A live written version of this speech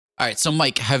All right, so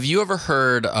Mike, have you ever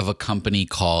heard of a company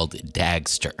called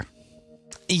Dagster?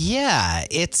 Yeah,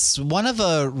 it's one of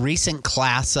a recent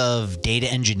class of data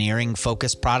engineering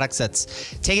focused products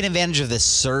that's taken advantage of this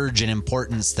surge in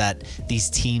importance that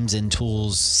these teams and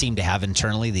tools seem to have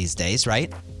internally these days,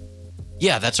 right?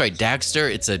 Yeah, that's right.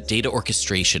 Dagster, it's a data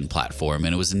orchestration platform,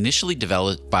 and it was initially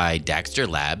developed by Dagster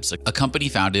Labs, a company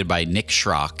founded by Nick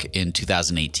Schrock in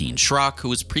 2018. Schrock, who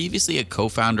was previously a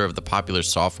co-founder of the popular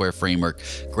software framework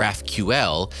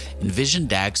GraphQL, envisioned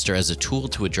Dagster as a tool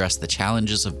to address the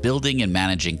challenges of building and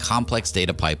managing complex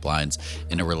data pipelines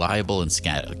in a reliable and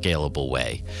scalable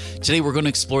way. Today, we're going to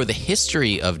explore the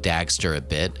history of Dagster a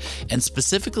bit, and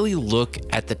specifically look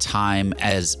at the time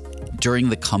as during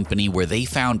the company where they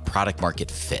found product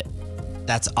market fit.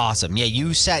 That's awesome. Yeah,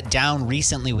 you sat down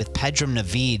recently with Pedram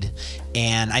Navid,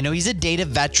 and I know he's a data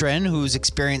veteran whose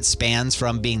experience spans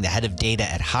from being the head of data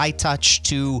at High Touch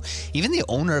to even the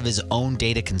owner of his own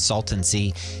data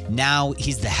consultancy. Now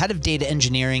he's the head of data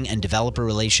engineering and developer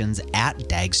relations at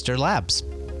Dagster Labs.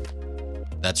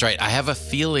 That's right. I have a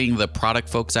feeling the product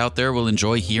folks out there will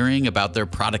enjoy hearing about their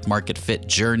product market fit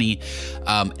journey,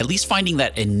 at least finding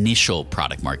that initial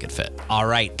product market fit. All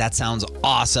right, that sounds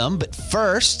awesome. But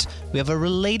first, we have a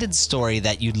related story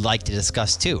that you'd like to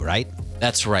discuss too, right?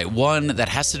 That's right. One that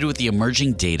has to do with the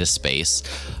emerging data space,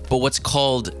 but what's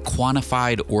called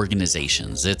quantified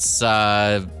organizations. It's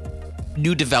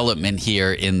new development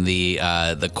here in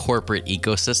the corporate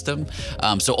ecosystem.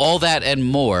 So all that and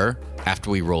more after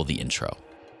we roll the intro.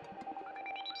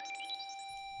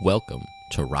 Welcome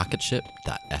to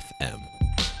Rocketship.fm.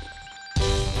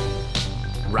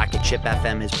 Rocketship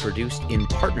FM is produced in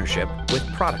partnership with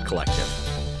Product Collective.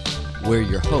 We're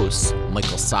your hosts,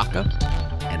 Michael Saka.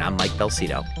 And I'm Mike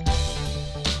Belcito.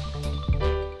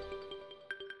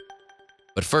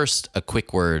 But first, a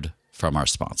quick word from our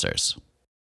sponsors.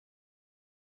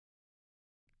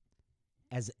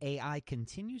 As AI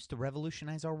continues to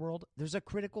revolutionize our world, there's a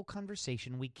critical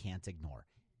conversation we can't ignore: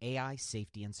 AI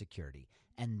safety and security.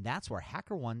 And that's where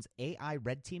HackerOne's AI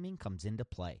red teaming comes into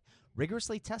play,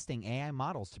 rigorously testing AI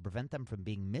models to prevent them from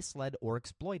being misled or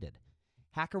exploited.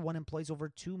 HackerOne employs over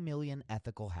 2 million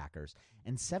ethical hackers,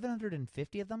 and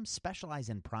 750 of them specialize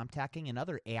in prompt hacking and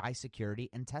other AI security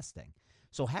and testing.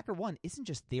 So HackerOne isn't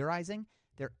just theorizing,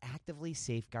 they're actively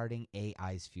safeguarding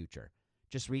AI's future.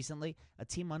 Just recently, a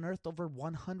team unearthed over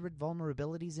 100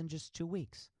 vulnerabilities in just 2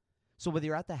 weeks. So whether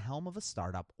you're at the helm of a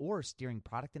startup or steering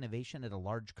product innovation at a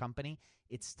large company,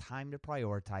 it's time to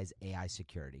prioritize AI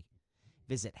security.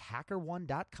 Visit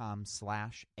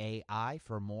hackerone.com/AI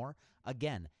for more.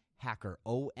 Again,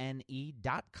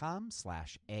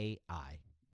 hackerone.com/AI.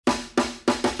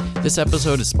 This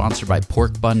episode is sponsored by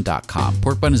porkbun.com.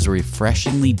 Porkbun is a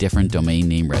refreshingly different domain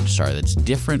name registrar that's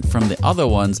different from the other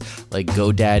ones like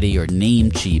GoDaddy or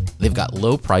Namecheap. They've got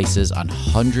low prices on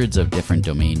hundreds of different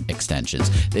domain extensions.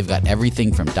 They've got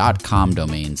everything from .com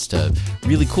domains to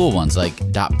really cool ones like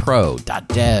 .pro,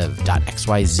 .dev,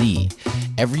 .xyz.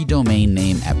 Every domain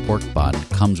name at Porkbun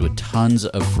comes with tons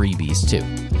of freebies too,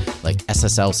 like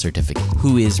SSL certificate,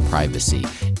 who is privacy,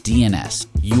 DNS,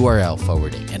 URL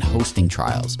forwarding, and hosting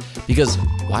trials. Because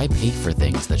why pay for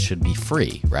things that should be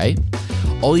free, right?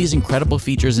 All these incredible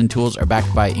features and tools are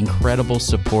backed by incredible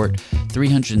support,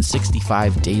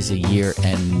 365 days a year,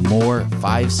 and more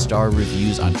 5-star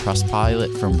reviews on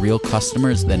Trustpilot from real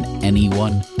customers than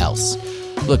anyone else.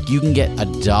 Look, you can get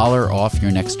 $1 off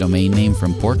your next domain name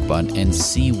from Porkbun and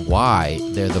see why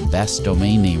they're the best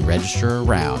domain name registrar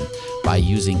around by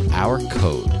using our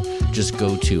code. Just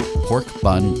go to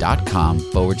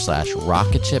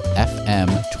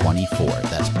porkbun.com/RocketshipFM24.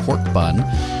 That's porkbun,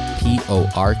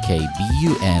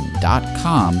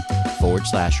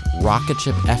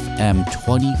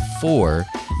 porkbun.com/RocketshipFM24.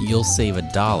 You'll save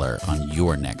 $1 on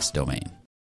your next domain.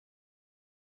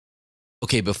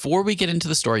 Okay, before we get into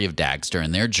the story of Dagster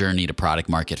and their journey to product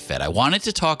market fit, I wanted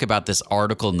to talk about this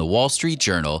article in the Wall Street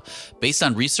Journal based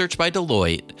on research by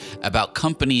Deloitte about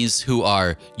companies who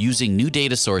are using new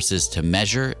data sources to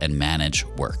measure and manage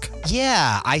work.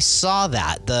 Yeah, I saw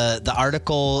that. The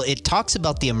article, it talks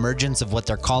about the emergence of what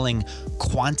they're calling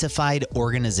quantified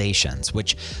organizations,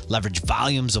 which leverage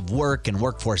volumes of work and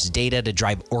workforce data to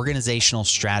drive organizational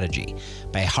strategy.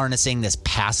 By harnessing this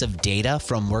passive data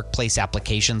from workplace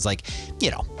applications like,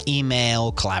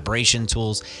 email, collaboration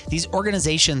tools, these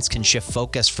organizations can shift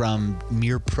focus from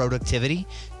mere productivity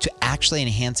to actually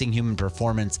enhancing human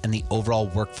performance and the overall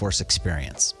workforce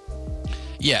experience.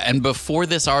 Yeah, and before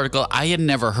this article, I had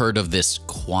never heard of this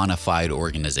quantified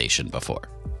organization before.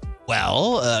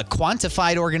 Well, a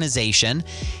quantified organization,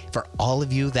 for all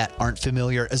of you that aren't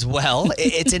familiar as well,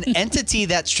 it's an entity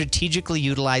that strategically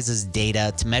utilizes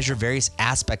data to measure various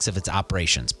aspects of its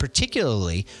operations,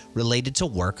 particularly related to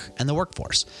work and the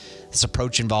workforce. This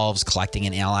approach involves collecting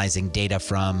and analyzing data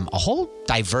from a whole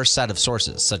diverse set of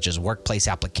sources, such as workplace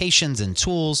applications and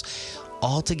tools,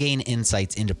 all to gain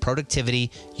insights into productivity,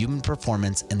 human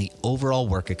performance, and the overall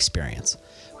work experience.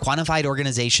 Quantified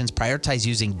organizations prioritize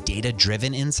using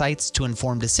data-driven insights to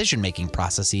inform decision-making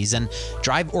processes and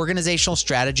drive organizational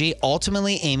strategy,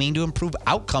 ultimately aiming to improve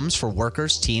outcomes for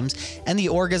workers, teams, and the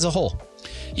org as a whole.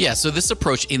 Yeah, so this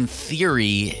approach, in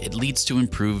theory, it leads to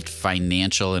improved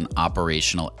financial and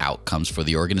operational outcomes for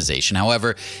the organization.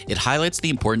 However, it highlights the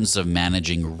importance of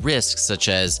managing risks such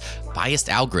as biased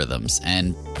algorithms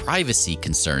and privacy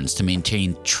concerns to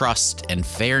maintain trust and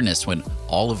fairness when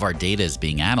all of our data is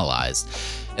being analyzed.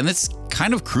 And that's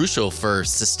kind of crucial for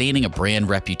sustaining a brand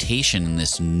reputation in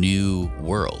this new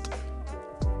world.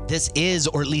 This is,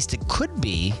 or at least it could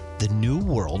be, the new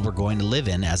world we're going to live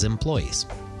in as employees.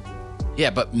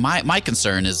 Yeah, but my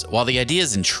concern is, while the idea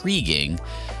is intriguing,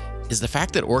 is the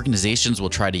fact that organizations will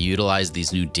try to utilize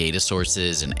these new data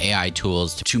sources and AI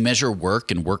tools to measure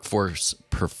work and workforce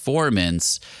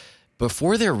performance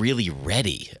before they're really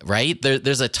ready, right?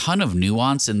 There's a ton of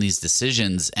nuance in these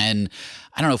decisions, and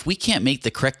I don't know, if we can't make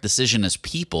the correct decision as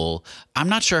people, I'm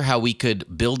not sure how we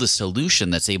could build a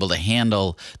solution that's able to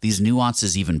handle these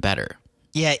nuances even better.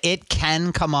 Yeah, it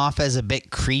can come off as a bit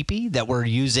creepy that we're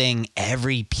using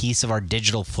every piece of our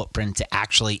digital footprint to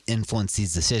actually influence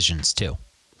these decisions too.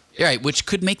 Right, which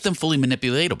could make them fully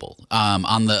manipulatable.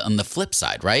 On the flip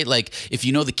side, right? Like if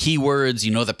you know the keywords,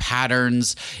 you know the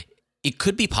patterns, it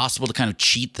could be possible to kind of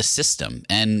cheat the system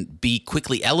and be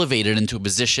quickly elevated into a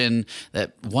position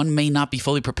that one may not be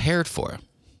fully prepared for.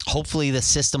 Hopefully the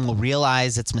system will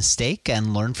realize its mistake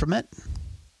and learn from it.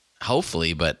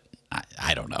 Hopefully, but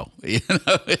I don't know.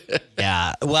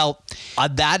 Yeah. Well,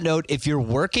 on that note, if you're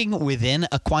working within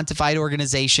a quantified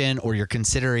organization or you're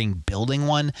considering building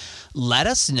one, let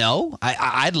us know.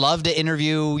 I'd love to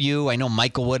interview you. I know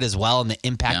Michael would as well, and the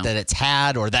impact that it's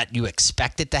had or that you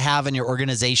expect it to have in your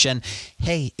organization.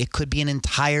 Hey, it could be an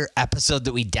entire episode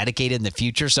that we dedicate in the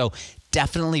future. So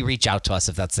definitely reach out to us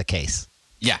if that's the case.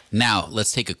 Yeah. Now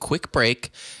let's take a quick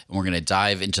break and we're going to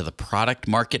dive into the product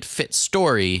market fit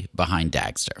story behind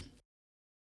Dagster.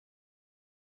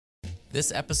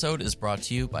 This episode is brought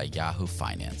to you by Yahoo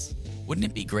Finance. Wouldn't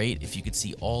it be great if you could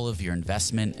see all of your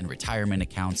investment and retirement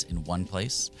accounts in one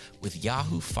place? With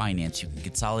Yahoo Finance, you can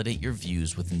consolidate your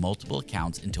views with multiple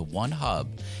accounts into one hub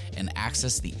and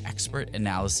access the expert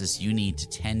analysis you need to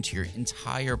tend to your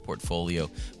entire portfolio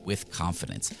with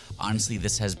confidence. Honestly,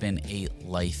 this has been a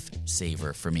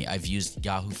lifesaver for me. I've used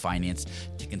Yahoo Finance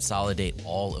to consolidate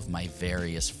all of my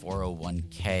various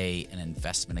 401k and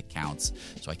investment accounts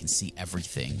so I can see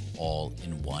everything all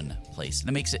in one place. And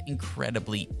it makes it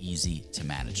incredibly easy to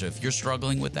manage. So if you're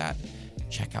struggling with that,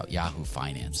 check out Yahoo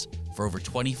Finance. For over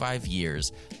 25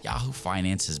 years, Yahoo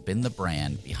Finance has been the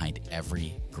brand behind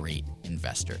every great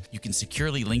investor. You can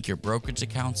securely link your brokerage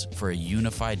accounts for a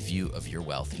unified view of your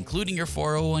wealth, including your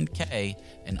 401k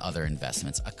and other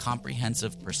investments. A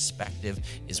comprehensive perspective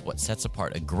is what sets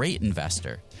apart a great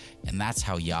investor, and that's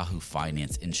how Yahoo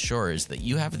Finance ensures that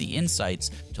you have the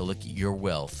insights to look at your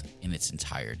wealth in its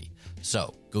entirety.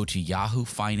 So go to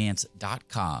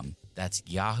yahoofinance.com. That's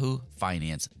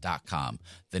yahoofinance.com,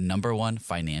 the #1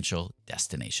 financial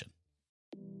destination.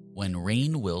 When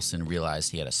Rainn Wilson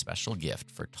realized he had a special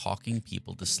gift for talking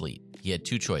people to sleep, he had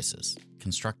two choices: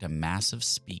 construct a massive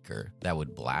speaker that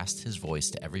would blast his voice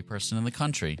to every person in the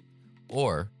country,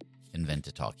 or invent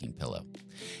a talking pillow.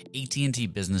 AT&T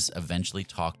Business eventually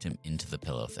talked him into the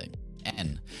pillow thing.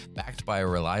 And backed by a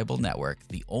reliable network,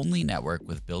 the only network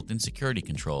with built-in security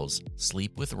controls,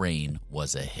 Sleep with Rainn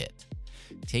was a hit.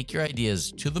 Take your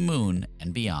ideas to the moon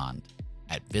and beyond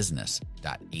at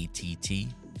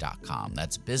business.att.com.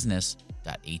 That's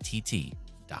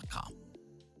business.att.com.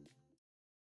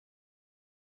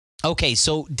 Okay,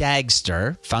 so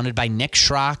Dagster, founded by Nick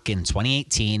Schrock in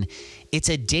 2018, it's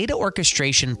a data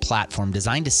orchestration platform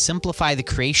designed to simplify the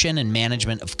creation and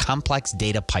management of complex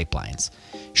data pipelines.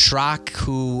 Schrock,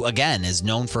 who again is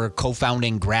known for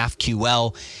co-founding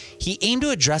GraphQL, he aimed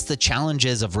to address the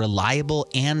challenges of reliable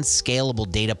and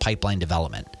scalable data pipeline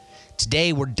development.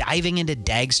 Today, we're diving into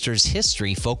Dagster's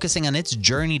history, focusing on its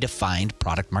journey to find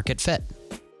product market fit.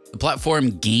 The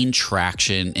platform gained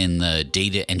traction in the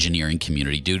data engineering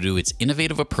community due to its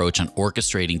innovative approach on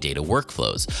orchestrating data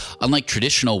workflows. Unlike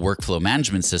traditional workflow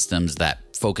management systems that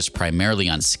focus primarily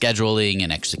on scheduling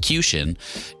and execution,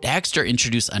 Dagster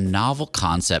introduced a novel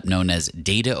concept known as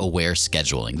data-aware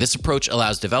scheduling. This approach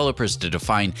allows developers to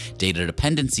define data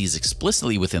dependencies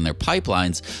explicitly within their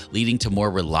pipelines, leading to more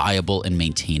reliable and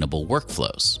maintainable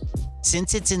workflows.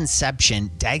 Since its inception,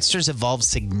 Dagster's evolved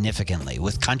significantly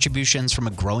with contributions from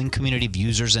a growing community of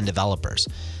users and developers.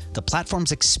 The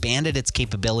platform's expanded its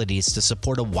capabilities to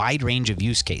support a wide range of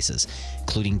use cases,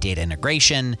 including data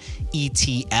integration,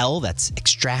 ETL, that's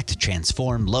extract,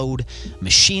 transform, load,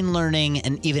 machine learning,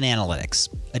 and even analytics.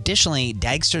 Additionally,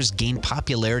 Dagster's gained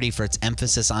popularity for its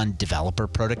emphasis on developer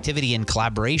productivity and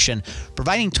collaboration,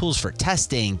 providing tools for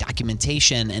testing,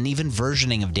 documentation, and even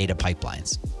versioning of data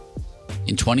pipelines.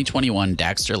 In 2021,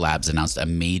 Dagster Labs announced a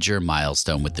major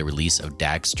milestone with the release of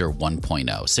Dagster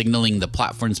 1.0, signaling the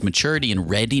platform's maturity and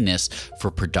readiness for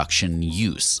production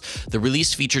use. The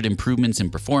release featured improvements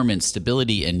in performance,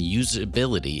 stability, and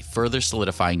usability, further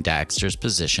solidifying Dagster's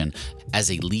position as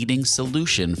a leading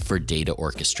solution for data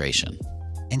orchestration.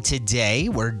 And today,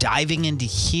 we're diving in to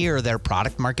hear their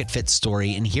product market fit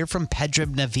story and hear from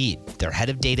Pedram Navid, their head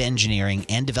of data engineering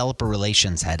and developer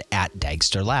relations head at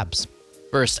Dagster Labs.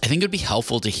 First, I think it would be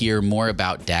helpful to hear more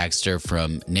about Dagster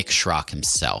from Nick Schrock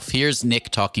himself. Here's Nick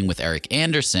talking with Eric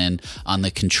Anderson on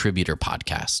the Contributor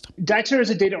podcast. Dagster is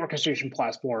a data orchestration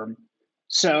platform.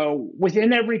 So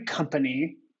within every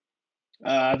company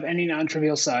of any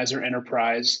non-trivial size or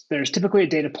enterprise, there's typically a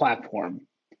data platform,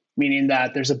 meaning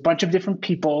that there's a bunch of different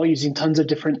people using tons of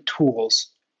different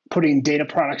tools, putting data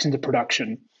products into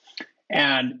production.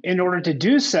 And in order to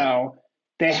do so,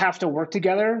 they have to work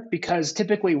together because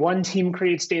typically one team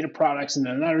creates data products and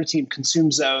then another team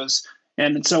consumes those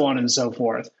and so on and so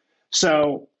forth.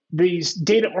 So these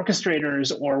data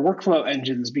orchestrators or workflow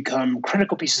engines become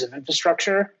critical pieces of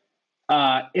infrastructure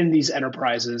in these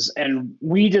enterprises. And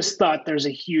we just thought there's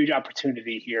a huge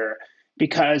opportunity here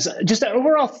because just the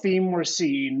overall theme we're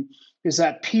seeing is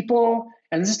that people,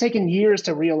 and this has taken years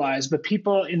to realize, but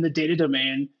people in the data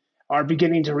domain are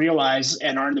beginning to realize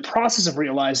and are in the process of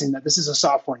realizing that this is a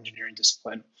software engineering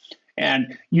discipline.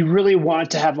 And you really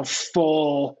want to have a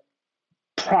full,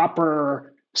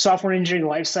 proper software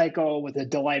engineering lifecycle with a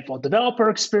delightful developer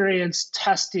experience,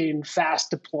 testing, fast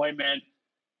deployment.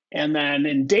 And then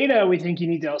in data, we think you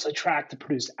need to also track the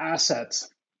produced assets.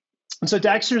 And so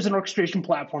Dagster is an orchestration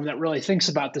platform that really thinks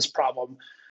about this problem.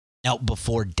 Now,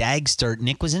 before Dagster,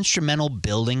 Nick was instrumental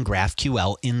building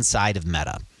GraphQL inside of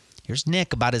Meta. Here's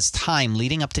Nick about his time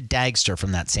leading up to Dagster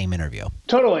from that same interview.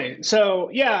 Totally. So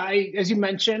yeah, as you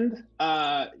mentioned,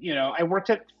 I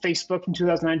worked at Facebook from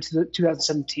 2009 to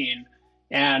 2017.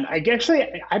 And I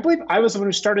believe I was the one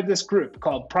who started this group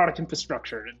called Product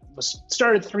Infrastructure. It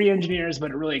started 3 engineers, but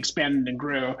it really expanded and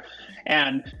grew.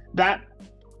 And that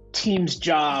team's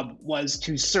job was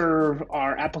to serve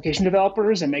our application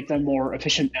developers and make them more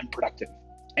efficient and productive.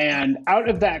 And out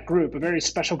of that group, a very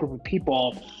special group of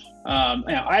people,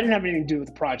 I didn't have anything to do with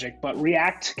the project, but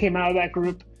React came out of that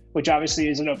group, which obviously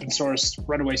is an open source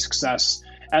runaway success.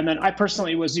 And then I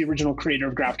personally was the original creator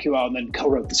of GraphQL and then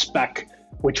co-wrote the spec,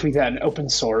 which we then open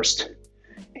sourced.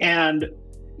 And,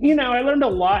 I learned a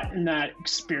lot in that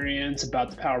experience about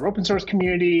the power of open source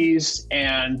communities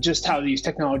and just how these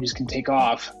technologies can take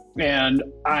off. And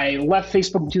I left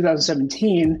Facebook in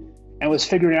 2017 and was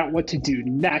figuring out what to do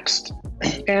next.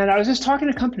 And I was just talking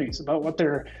to companies about what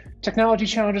their technology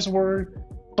challenges were,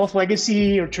 both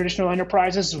legacy or traditional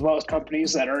enterprises, as well as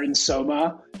companies that are in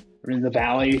Soma or in the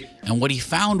Valley. And what he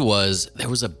found was there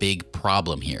was a big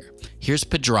problem here. Here's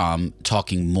Pedram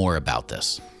talking more about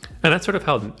this. And that's sort of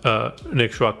how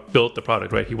Nick Schrock built the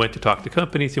product, right? He went to talk to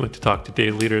companies, he went to talk to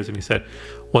data leaders, and he said,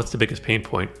 what's the biggest pain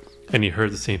point? And he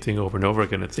heard the same thing over and over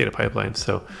again. It's data pipelines.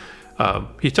 So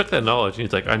he took that knowledge and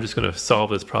he's like, I'm just going to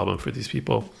solve this problem for these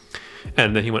people.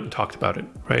 And then he went and talked about it,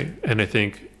 right? And I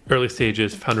think early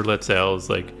stages, founder-led sales,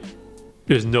 like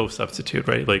there's no substitute,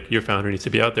 right? Like your founder needs to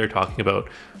be out there talking about,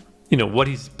 what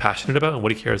he's passionate about and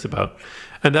what he cares about.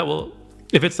 And that will,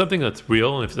 if it's something that's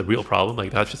real and if it's a real problem,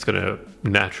 like that's just going to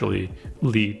naturally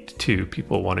lead to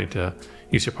people wanting to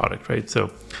use your product, right?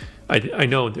 So I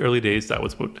know in the early days that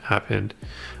was what happened.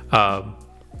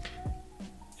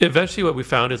 Eventually what we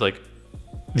found is like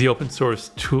the open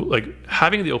source tool, like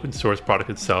having the open source product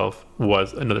itself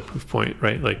was another proof point,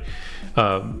 right? Like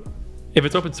if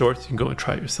it's open source, you can go and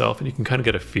try it yourself and you can kind of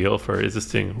get a feel for, is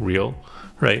this thing real,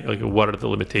 right? Like what are the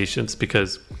limitations?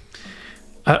 Because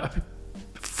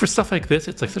for stuff like this,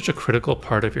 it's like such a critical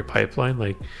part of your pipeline.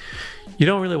 Like you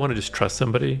don't really want to just trust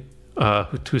somebody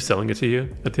who's selling it to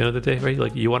you at the end of the day, right?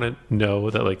 Like you want to know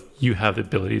that like you have the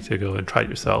ability to go and try it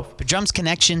yourself. Pedrum's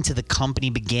connection to the company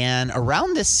began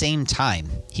around this same time.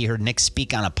 He heard Nick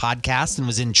speak on a podcast and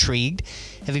was intrigued.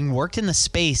 Having worked in the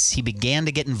space, he began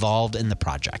to get involved in the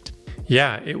project.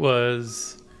 Yeah, it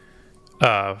was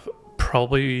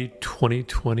probably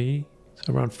 2020,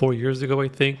 so around 4 years ago, I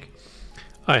think.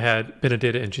 I had been a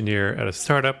data engineer at a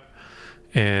startup,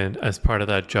 and as part of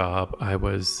that job, I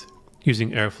was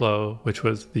using Airflow, which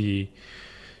was the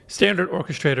standard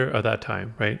orchestrator of that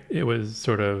time, right? It was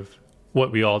sort of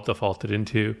what we all defaulted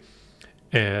into,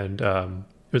 and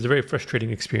it was a very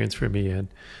frustrating experience for me.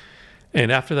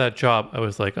 And after that job, I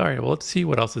was like, all right, well, let's see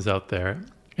what else is out there.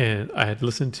 And I had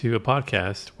listened to a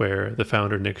podcast where the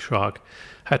founder, Nick Schrock,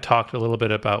 had talked a little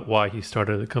bit about why he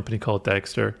started a company called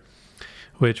Dagster,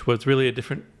 which was really a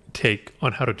different take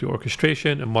on how to do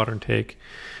orchestration, a modern take.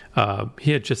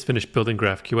 He had just finished building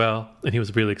GraphQL, and he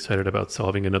was really excited about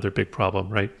solving another big problem,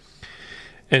 right?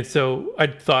 And so I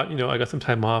thought, I got some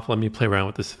time off, let me play around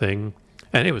with this thing.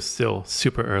 And it was still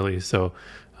super early, so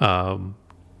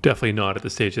definitely not at the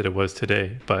stage that it was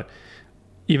today. But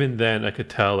even then, I could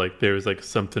tell like there was like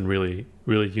something really,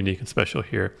 really unique and special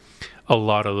here. A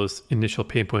lot of those initial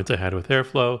pain points I had with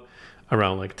Airflow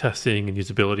around like testing and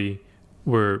usability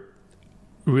were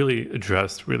really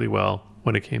addressed really well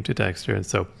when it came to Dagster. And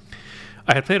so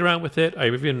I had played around with it. I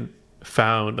even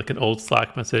found like an old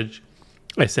Slack message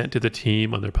I sent to the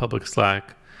team on their public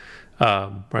Slack,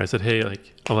 where I said, hey,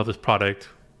 like I love this product,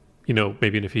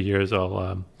 maybe in a few years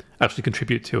I'll actually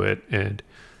contribute to it. And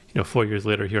 4 years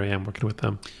later, here I am working with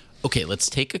them. Okay, let's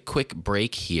take a quick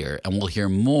break here, and we'll hear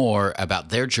more about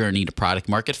their journey to product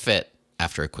market fit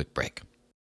after a quick break.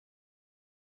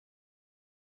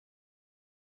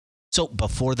 So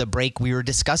before the break, we were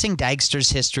discussing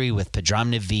Dagster's history with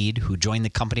Pedram Naveed, who joined the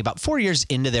company about 4 years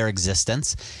into their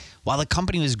existence. While the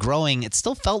company was growing, it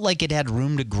still felt like it had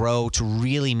room to grow to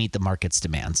really meet the market's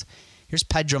demands. Here's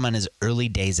Pedram on his early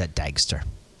days at Dagster.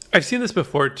 I've seen this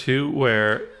before too,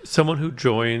 where someone who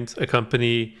joins a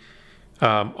company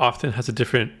often has a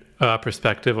different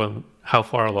perspective on how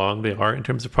far along they are in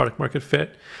terms of product market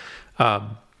fit. At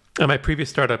my previous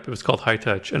startup, it was called High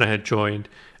Touch, and I had joined,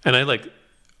 and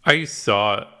I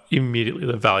saw immediately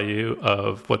the value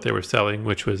of what they were selling,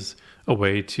 which was a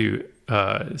way to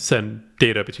send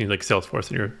data between like Salesforce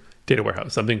and your data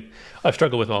warehouse, something I've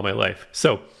struggled with all my life.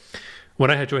 So when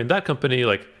I had joined that company,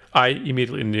 like I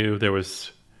immediately knew there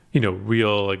was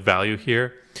real like value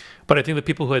here. But I think the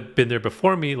people who had been there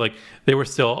before me, like they were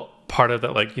still part of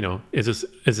that, like, is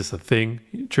this a thing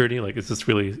journey? Like, is this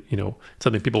really,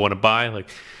 something people want to buy? Like,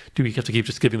 do we have to keep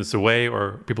just giving this away, or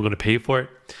are people going to pay for it?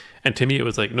 And to me, it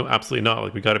was like, no, absolutely not.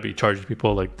 Like, we got to be charging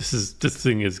people. Like, this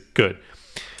thing is good.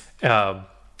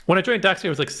 When I joined Dagster, it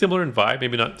was like similar in vibe,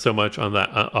 maybe not so much on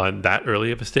that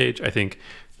early of a stage. I think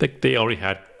they already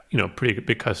had, pretty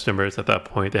big customers at that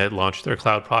point. They had launched their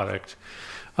cloud product.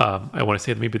 I want to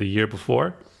say maybe the year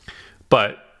before,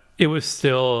 but it was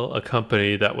still a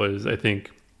company that was, I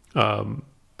think,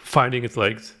 finding its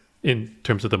legs in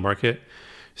terms of the market.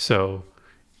 So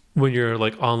when you're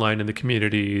like online in the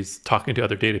communities, talking to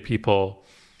other data people,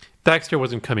 Dagster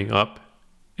wasn't coming up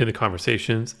in the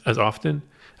conversations as often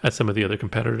as some of the other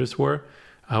competitors were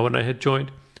when I had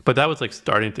joined, but that was like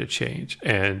starting to change.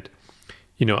 And,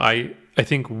 I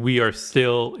think we are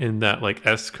still in that like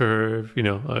S curve,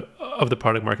 of the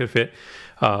product market fit.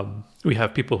 We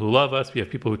have people who love us. We have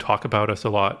people who talk about us a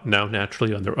lot now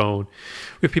naturally on their own.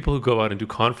 We have people who go out and do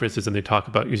conferences and they talk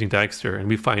about using Dagster, and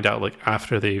we find out like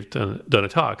after they've done a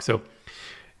talk. So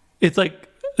it's like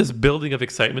this building of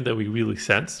excitement that we really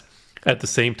sense. At the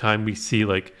same time, we see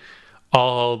like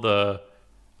all the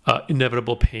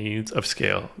inevitable pains of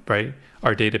scale, right?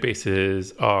 Our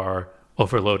databases are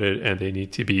overloaded and they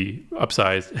need to be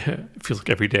upsized. It feels like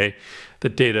every day the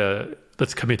data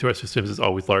that's coming through our systems is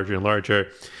always larger and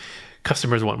larger.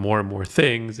 Customers want more and more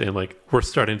things, and like we're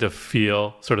starting to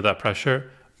feel sort of that pressure,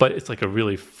 but it's like a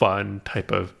really fun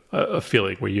type of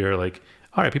feeling where you're like,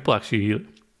 all right,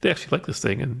 they actually like this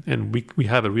thing, and we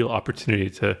have a real opportunity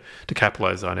to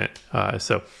capitalize on it.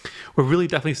 So we're really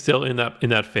definitely still in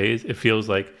that phase. It feels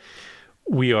like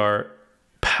we are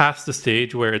past the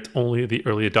stage where it's only the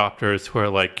early adopters who are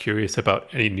like curious about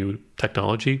any new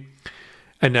technology.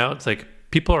 And now it's like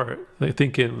people are like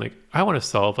thinking like, I want to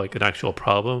solve like an actual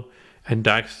problem. And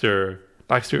Dagster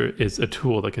is a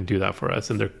tool that can do that for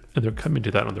us. And they're coming to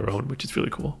that on their own, which is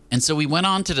really cool. And so we went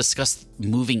on to discuss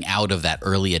moving out of that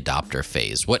early adopter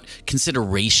phase. What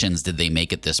considerations did they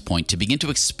make at this point to begin to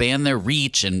expand their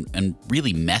reach and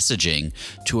really messaging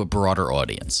to a broader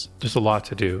audience? There's a lot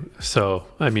to do. So,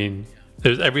 I mean,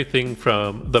 there's everything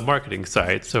from the marketing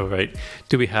side. So, right,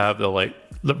 do we have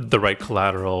the right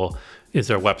collateral? Is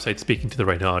our website speaking to the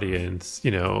right audience?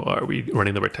 Are we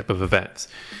running the right type of events?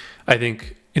 I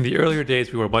think in the earlier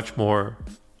days, we were much more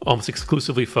almost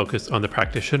exclusively focused on the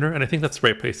practitioner. And I think that's the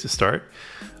right place to start.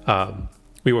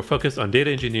 We were focused on data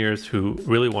engineers who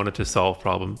really wanted to solve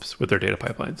problems with their data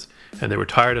pipelines. And they were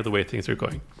tired of the way things are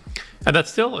going. And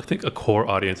that's still, I think, a core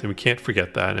audience. And we can't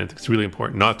forget that. And it's really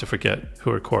important not to forget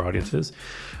who our core audience is.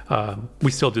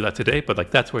 We still do that today,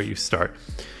 but that's where you start.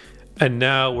 And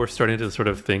now we're starting to sort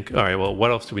of think, all right, well,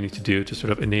 what else do we need to do to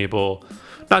sort of enable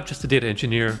not just the data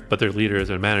engineer, but their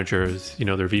leaders and managers, their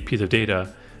VPs of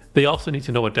data. They also need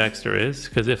to know what Dagster is,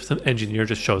 because if some engineer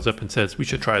just shows up and says, we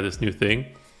should try this new thing,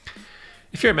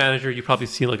 if you're a manager, you've probably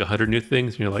seen 100 new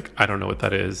things, and you're like, I don't know what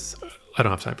that is. I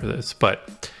don't have time for this.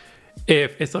 But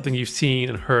if it's something you've seen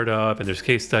and heard of, and there's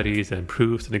case studies and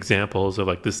proofs and examples of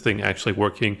this thing actually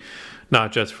working,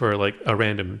 not just for a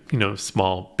random,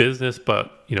 small business,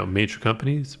 but, major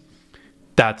companies,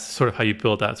 that's sort of how you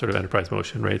build that sort of enterprise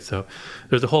motion, right? So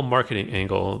there's a whole marketing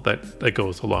angle that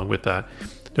goes along with that.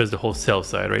 There's the whole sales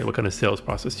side, right? What kind of sales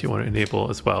process do you want to enable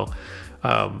as well?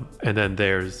 And then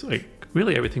there's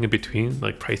really everything in between.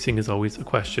 Pricing is always a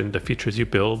question, the features you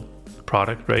build, the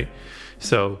product, right?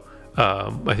 So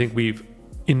I think we've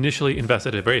initially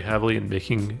invested very heavily in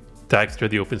making Dagster,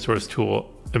 the open source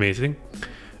tool, amazing.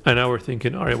 And now we're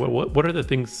thinking, all right, what are the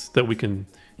things that we can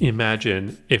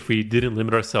imagine if we didn't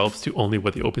limit ourselves to only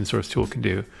what the open source tool can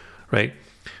do, right?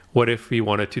 What if we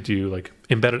wanted to do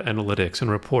embedded analytics and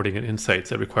reporting and insights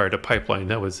that required a pipeline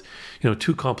that was,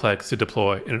 too complex to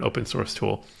deploy in an open source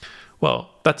tool?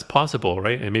 Well, that's possible,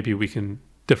 right? And maybe we can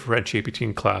differentiate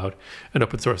between cloud and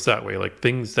open source that way.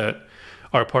 Things that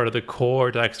are part of the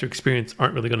core Dagster experience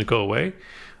aren't really going to go away.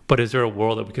 But is there a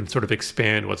world that we can sort of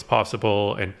expand what's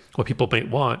possible and what people might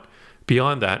want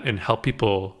beyond that and help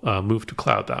people move to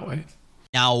cloud that way?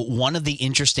 Now, one of the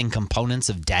interesting components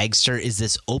of Dagster is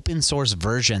this open source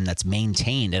version that's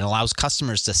maintained and allows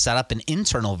customers to set up an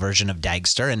internal version of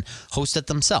Dagster and host it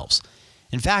themselves.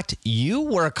 In fact, you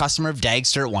were a customer of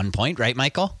Dagster at one point, right,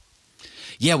 Michael?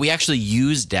 Yeah, we actually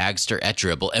used Dagster at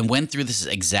Dribbble and went through this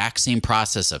exact same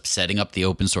process of setting up the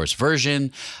open source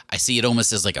version. I see it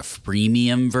almost as a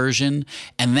freemium version.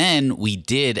 And then we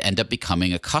did end up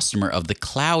becoming a customer of the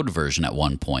cloud version at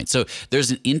one point. So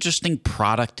there's an interesting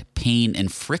product pain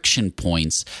and friction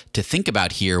points to think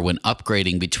about here when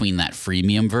upgrading between that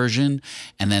freemium version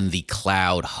and then the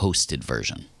cloud hosted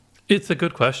version. It's a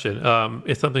good question.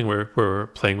 It's something we're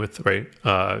playing with right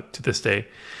to this day.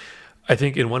 I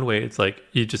think in one way, it's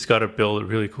you just got to build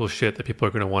really cool shit that people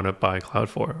are going to want to buy cloud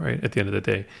for, right? At the end of the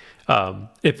day,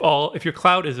 if your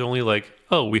cloud is only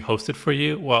we host it for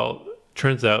you, well,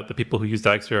 turns out the people who use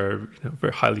Dagster are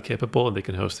very highly capable and they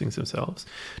can host things themselves.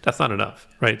 That's not enough,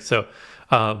 right? So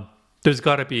there's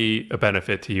got to be a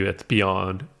benefit to you that's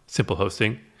beyond simple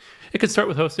hosting. It can start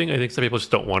with hosting. I think some people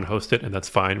just don't want to host it, and that's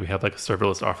fine. We have a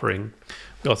serverless offering.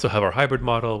 We also have our hybrid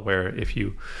model where if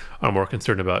you are more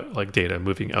concerned about data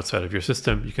moving outside of your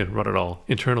system, you can run it all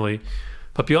internally.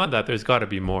 But beyond that, there's got to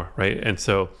be more, right? And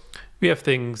so we have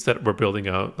things that we're building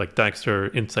out like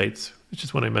Dagster Insights, which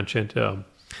is one I mentioned.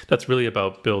 That's really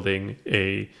about building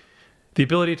the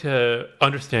ability to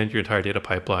understand your entire data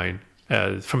pipeline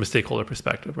from a stakeholder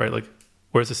perspective, right?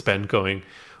 Where's the spend going?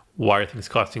 Why are things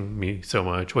costing me so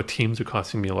much? What teams are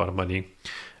costing me a lot of money?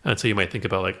 And so you might think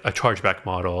about a chargeback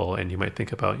model, and you might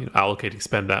think about allocating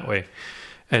spend that way.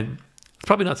 And it's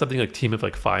probably not something team of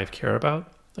 5 care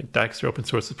about. Dagster open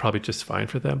source is probably just fine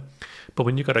for them. But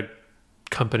when you got a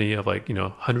company of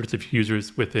hundreds of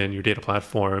users within your data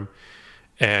platform,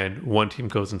 and one team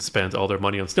goes and spends all their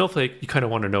money on Snowflake, you kind of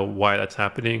want to know why that's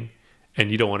happening,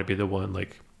 and you don't want to be the one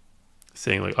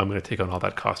saying I'm going to take on all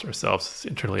that cost ourselves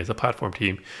internally as a platform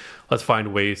team. Let's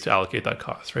find ways to allocate that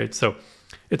cost, right? So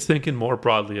it's thinking more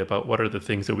broadly about what are the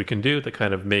things that we can do that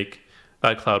kind of make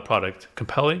that cloud product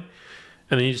compelling.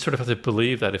 And then you just sort of have to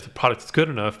believe that if the product is good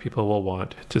enough, people will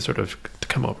want to to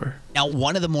come over. Now,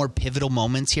 one of the more pivotal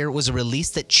moments here was a release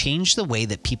that changed the way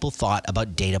that people thought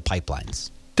about data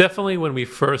pipelines. Definitely when we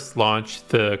first launched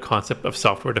the concept of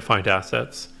software-defined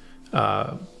assets,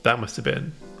 that must have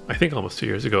been, I think, almost 2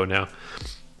 years ago now.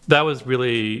 That was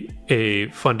really a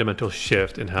fundamental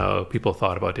shift in how people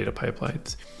thought about data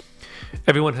pipelines.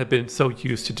 Everyone had been so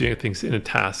used to doing things in a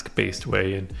task-based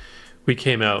way, and we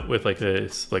came out with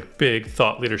this big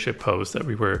thought leadership post that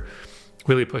we were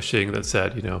really pushing that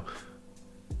said,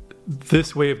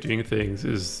 this way of doing things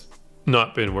has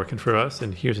not been working for us,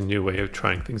 and here's a new way of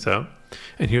trying things out,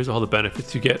 and here's all the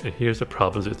benefits you get, and here's the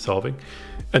problems it's solving.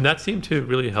 And that seemed to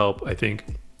really help, I think,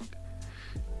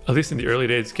 at least in the early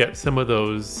days, get some of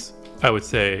those, I would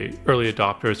say, early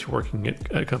adopters who are working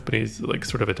at companies like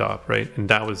sort of adopt, right? And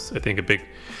that was, I think,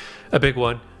 a big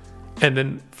one. And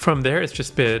then from there, it's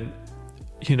just been,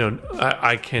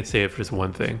 I can't say it for just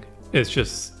one thing. It's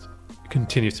just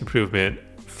continuous improvement,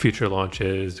 future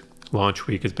launches. Launch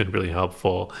week has been really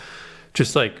helpful.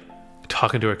 Just like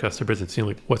talking to our customers and seeing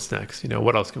like what's next,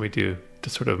 what else can we do to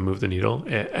sort of move the needle,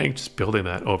 and just building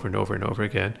that over and over and over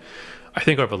again. I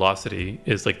think our velocity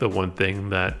is like the one thing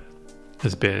that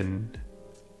has been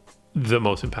the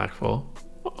most impactful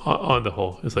on the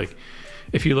whole. Is like,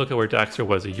 if you look at where Dagster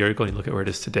was a year ago and you look at where it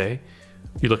is today,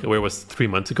 you look at where it was 3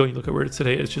 months ago, you look at where it is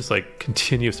today, it's just like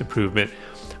continuous improvement,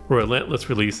 relentless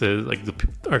releases. Like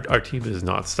our team does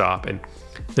not stop, and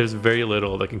there's very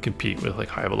little that can compete with like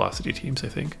high velocity teams, I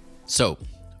think. So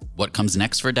what comes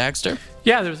next for Dagster?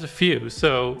 Yeah, there's a few.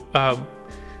 So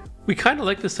we kind of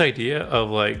like this idea of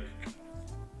like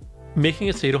making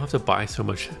it so you don't have to buy so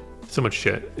much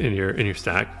shit in your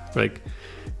stack. Like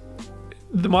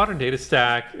the modern data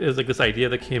stack is like this idea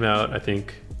that came out, I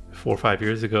think, 4 or 5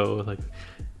 years ago, like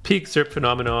peak SERP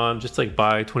phenomenon, just like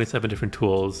buy 27 different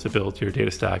tools to build your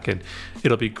data stack and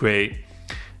it'll be great.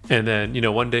 And then,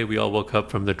 one day we all woke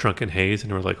up from the drunken haze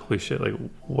and we're like, holy shit, like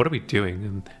what are we doing?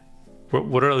 And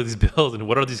what are all these builds and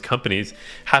what are these companies?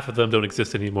 Half of them don't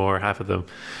exist anymore. Half of them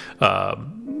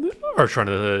are trying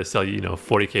to sell you,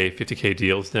 40K, 50K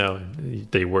deals now.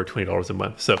 They were $20 a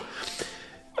month. So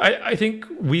I think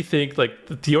like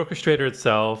the orchestrator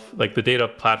itself, like the data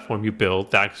platform you build,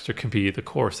 Dagster can be the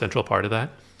core central part of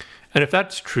that. And if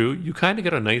that's true, you kind of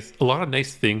get a lot of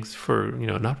nice things for,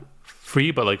 not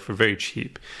free, but like for very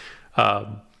cheap.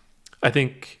 I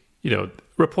think,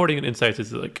 reporting and insights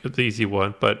is like the easy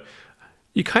one, but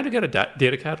you kind of get a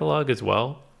data catalog as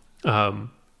well.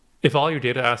 If all your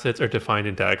data assets are defined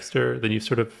in Dagster, then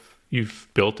you've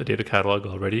built a data catalog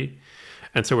already.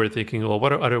 And so we're thinking, well,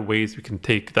 what are other ways we can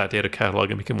take that data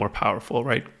catalog and make it more powerful,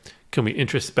 right? Can we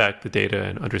introspect the data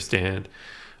and understand,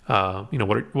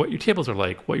 what your tables are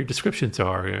like, what your descriptions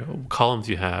are, columns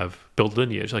you have, build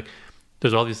lineage. Like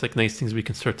there's all these like nice things we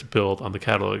can start to build on the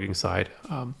cataloging side.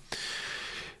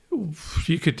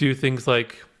 You could do things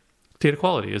like data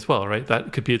quality as well, right?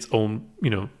 That could be its own,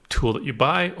 tool that you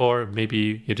buy, or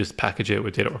maybe you just package it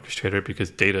with Data Orchestrator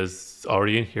because data's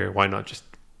already in here. Why not just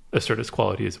assert its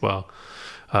quality as well?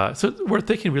 So we're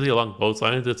thinking really along those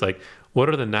lines. It's like, what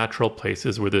are the natural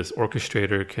places where this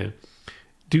orchestrator can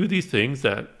do these things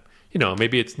that,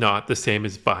 maybe it's not the same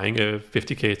as buying a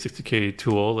 50K, 60K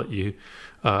tool that you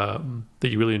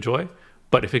really enjoy.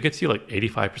 But if it gets you like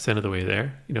 85% of the way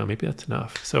there, maybe that's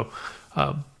enough. So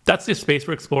that's the space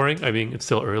we're exploring. I mean, it's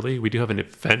still early. We do have an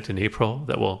event in April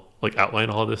that will like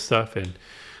outline all of this stuff. And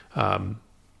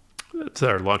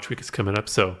our launch week is coming up.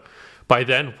 So by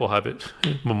then we'll have it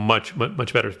in a much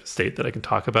better state that I can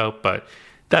talk about. But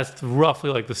that's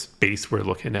roughly like the space we're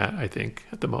looking at, I think,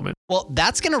 at the moment. Well,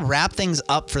 that's going to wrap things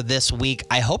up for this week.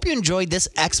 I hope you enjoyed this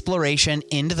exploration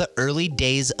into the early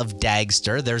days of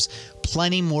Dagster. There's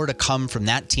plenty more to come from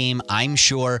that team, I'm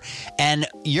sure. And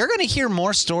you're going to hear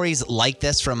more stories like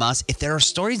this from us. If there are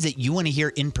stories that you want to hear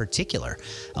in particular,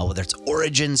 whether it's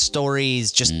origin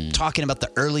stories, just talking about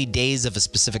the early days of a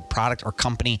specific product or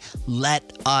company,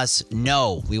 let us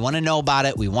know. We want to know about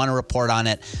it. We want to report on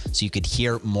it so you could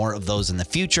hear more of those in the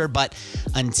future. But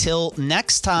until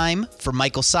next time, for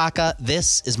Michael Sacca,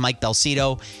 this is Mike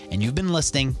Belcito, and you've been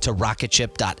listening to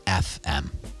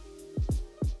Rocketship.fm.